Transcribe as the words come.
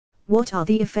What are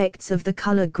the effects of the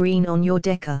color green on your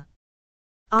decor?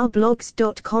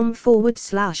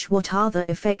 ourblogs.com/what are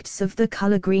the effects of the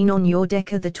color green on your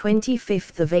decor? The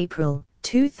 25th of April,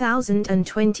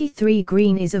 2023.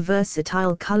 Green is a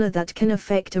versatile color that can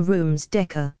affect a room's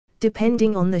decor,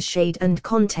 depending on the shade and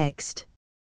context.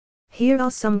 Here are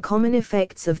some common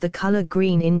effects of the color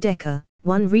green in decor.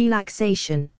 1.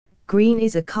 Relaxation. Green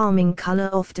is a calming color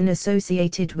often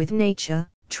associated with nature,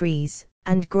 trees,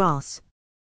 and grass.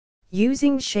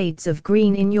 Using shades of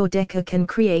green in your decor can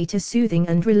create a soothing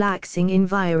and relaxing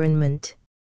environment.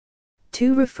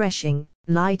 2. Refreshing.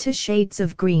 Lighter shades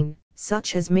of green,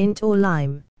 such as mint or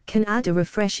lime, can add a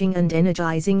refreshing and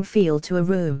energizing feel to a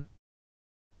room.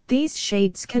 These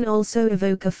shades can also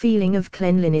evoke a feeling of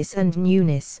cleanliness and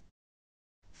newness.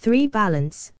 3.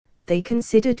 Balance. They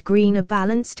considered green a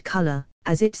balanced color,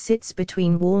 as it sits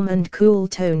between warm and cool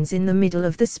tones in the middle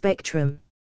of the spectrum.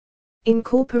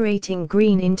 Incorporating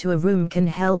green into a room can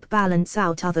help balance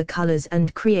out other colors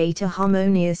and create a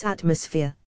harmonious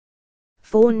atmosphere.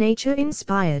 4.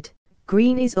 Nature-inspired.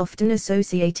 Green is often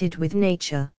associated with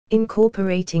nature.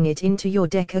 Incorporating it into your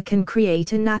decor can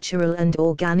create a natural and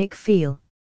organic feel.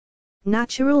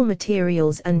 Natural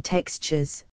materials and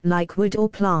textures, like wood or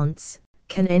plants,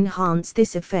 can enhance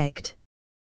this effect.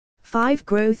 5.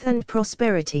 Growth and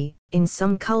prosperity. In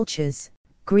some cultures,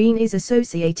 green is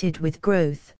associated with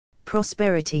growth,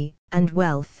 prosperity, and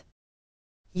wealth.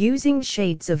 Using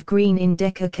shades of green in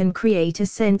decor can create a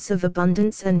sense of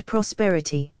abundance and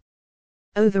prosperity.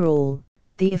 Overall,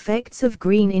 the effects of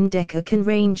green in decor can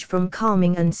range from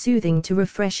calming and soothing to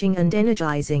refreshing and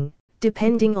energizing,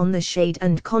 depending on the shade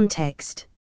and context.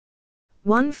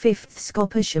 1/5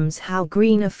 Scopatiums. How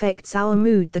green affects our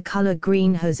mood. The color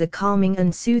green has a calming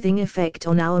and soothing effect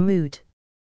on our mood.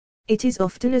 It is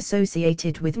often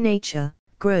associated with nature,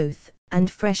 growth, and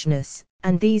freshness,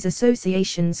 and these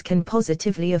associations can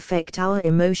positively affect our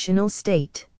emotional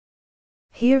state.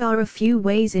 Here are a few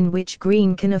ways in which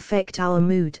green can affect our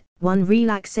mood. 1.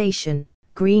 Relaxation.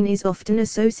 Green is often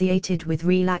associated with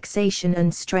relaxation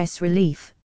and stress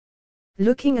relief.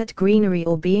 Looking at greenery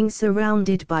or being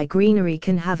surrounded by greenery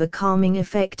can have a calming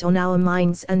effect on our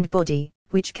minds and body,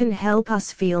 which can help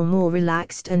us feel more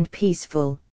relaxed and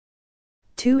peaceful.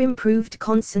 2. Improved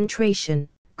concentration.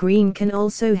 Green can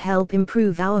also help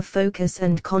improve our focus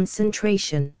and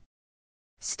concentration.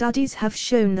 Studies have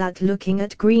shown that looking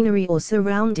at greenery or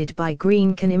surrounded by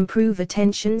green can improve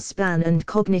attention span and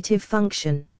cognitive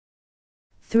function.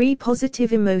 3.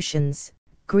 Positive emotions.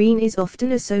 Green is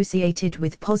often associated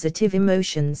with positive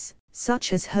emotions,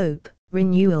 such as hope,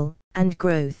 renewal, and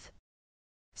growth.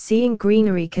 Seeing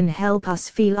greenery can help us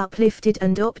feel uplifted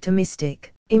and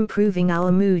optimistic, improving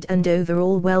our mood and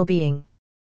overall well-being.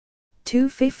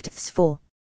 2/5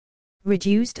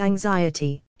 Reduced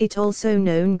anxiety. It also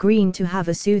known green to have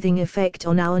a soothing effect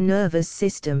on our nervous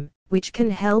system, which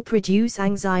can help reduce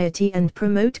anxiety and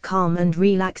promote calm and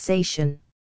relaxation.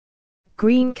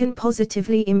 Green can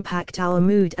positively impact our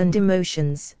mood and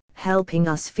emotions, helping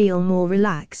us feel more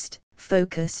relaxed,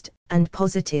 focused, and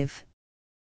positive.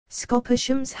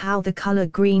 Scopatiums. How the color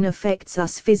green affects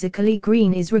us physically.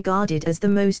 Green is regarded as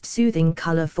the most soothing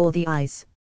color for the eyes.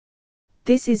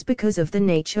 This is because of the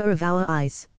nature of our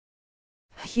eyes.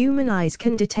 Human eyes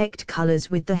can detect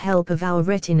colors with the help of our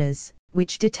retinas,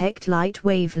 which detect light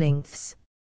wavelengths.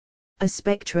 A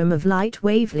spectrum of light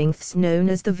wavelengths known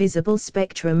as the visible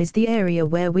spectrum is the area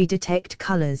where we detect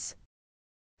colors.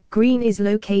 Green is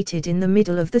located in the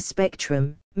middle of the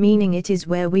spectrum, meaning it is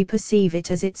where we perceive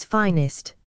it as its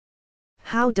finest.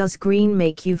 How does green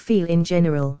make you feel in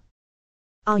general?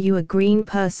 Are you a green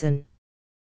person?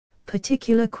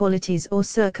 Particular qualities or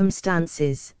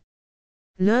circumstances?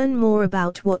 Learn more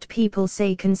about what people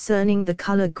say concerning the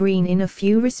color green in a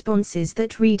few responses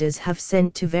that readers have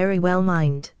sent to Very Well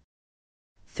Mind.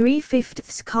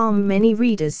 3/5 Calm. Many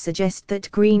readers suggest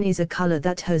that green is a color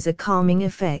that has a calming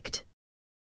effect.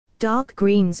 Dark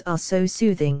greens are so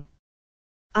soothing.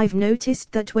 I've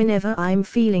noticed that whenever I'm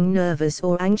feeling nervous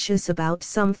or anxious about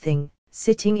something,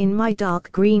 sitting in my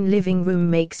dark green living room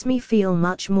makes me feel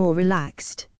much more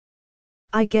relaxed.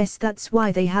 I guess that's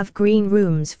why they have green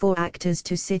rooms for actors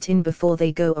to sit in before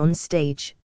they go on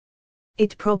stage.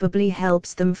 It probably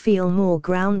helps them feel more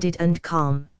grounded and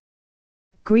calm.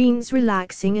 Green's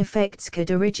relaxing effects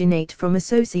could originate from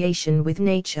association with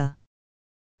nature.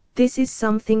 This is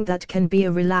something that can be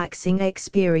a relaxing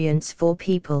experience for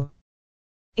people.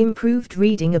 Improved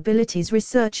reading abilities.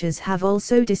 Researchers have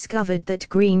also discovered that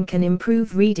green can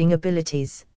improve reading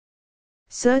abilities.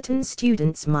 Certain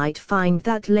students might find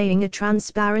that laying a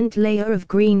transparent layer of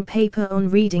green paper on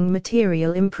reading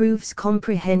material improves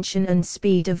comprehension and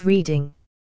speed of reading.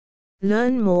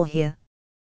 Learn more here.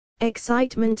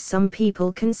 Excitement. Some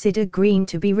people consider green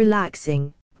to be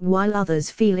relaxing, while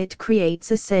others feel it creates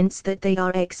a sense that they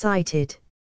are excited.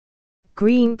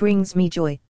 Green brings me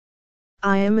joy.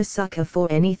 I am a sucker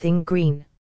for anything green.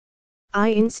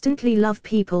 I instantly love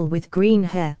people with green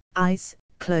hair, eyes,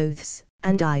 clothes,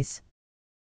 and eyes.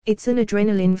 It's an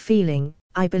adrenaline feeling,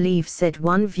 I believe, said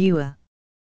one viewer.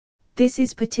 This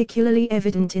is particularly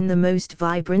evident in the most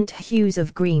vibrant hues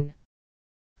of green.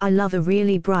 I love a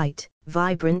really bright,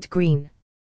 vibrant green.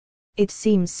 It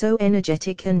seems so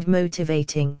energetic and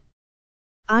motivating.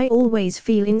 I always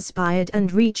feel inspired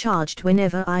and recharged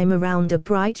whenever I'm around a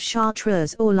bright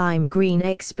chartreuse or lime green,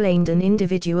 explained an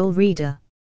individual reader.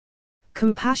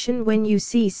 Compassion. When you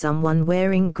see someone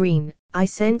wearing green, I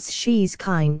sense she's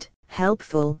kind,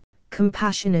 helpful,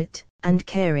 compassionate, and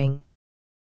caring.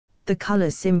 The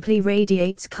color simply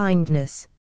radiates kindness.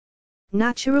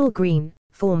 Natural green,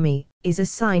 for me, is a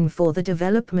sign for the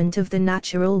development of the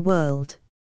natural world.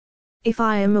 If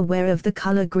I am aware of the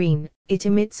color green, it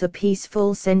emits a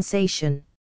peaceful sensation.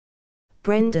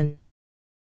 Brendan.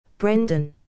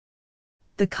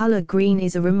 The color green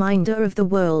is a reminder of the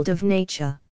world of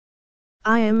nature.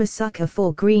 I am a sucker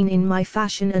for green in my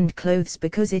fashion and clothes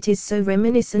because it is so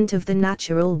reminiscent of the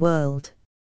natural world.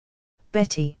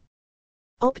 Betty.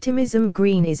 Optimism.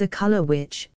 Green is a color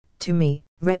which, to me,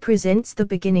 represents the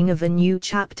beginning of a new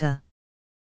chapter.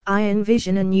 I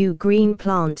envision a new green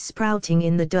plant sprouting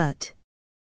in the dirt.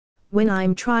 When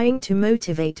I'm trying to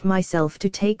motivate myself to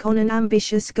take on an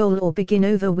ambitious goal or begin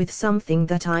over with something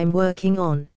that I'm working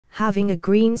on, having a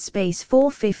green space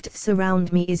 4/5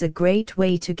 around me is a great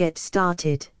way to get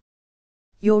started.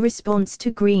 Your response to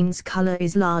green's color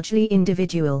is largely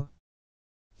individual.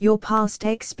 Your past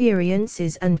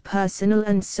experiences and personal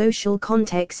and social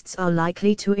contexts are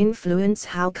likely to influence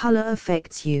how color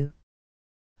affects you.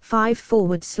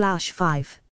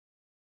 5/5